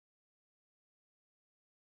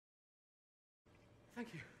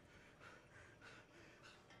Thank you.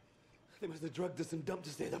 They must have drugged us and dumped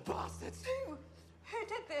us there, the bastards. Who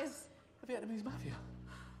did this? The Vietnamese mafia.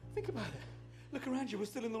 Think about it. Look around you, we're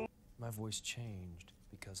still in the... My voice changed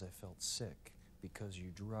because I felt sick, because you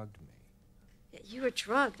drugged me. Yeah, you were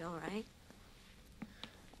drugged, all right.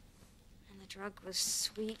 And the drug was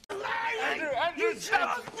sweet. Andrew, shut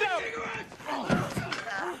up!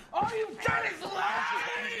 All you've done is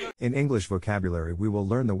lie! In English vocabulary we will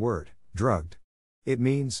learn the word, drugged. It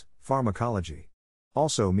means, pharmacology.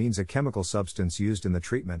 Also means a chemical substance used in the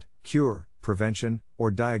treatment, cure, prevention,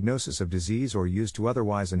 or diagnosis of disease or used to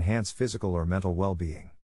otherwise enhance physical or mental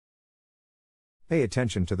well-being. Pay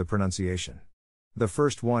attention to the pronunciation. The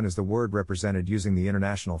first one is the word represented using the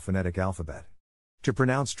International Phonetic Alphabet. To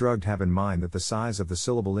pronounce drugged, have in mind that the size of the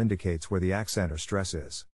syllable indicates where the accent or stress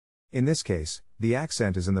is. In this case, the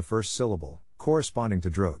accent is in the first syllable, corresponding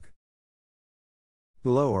to drug.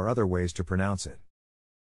 Below are other ways to pronounce it.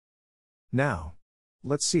 Now,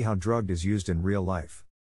 let's see how drugged is used in real life.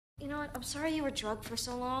 You know what? I'm sorry you were drugged for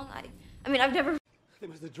so long. I mean, I've never... They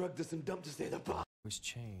must have drugged us and dumped us there, the bastards. My voice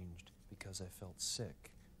changed because I felt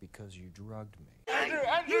sick, because you drugged me.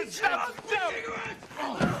 Andrew, shut up!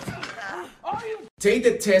 Take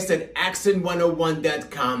the test at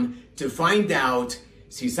accent101.com to find out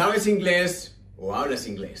si sabes inglés o hablas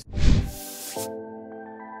inglés.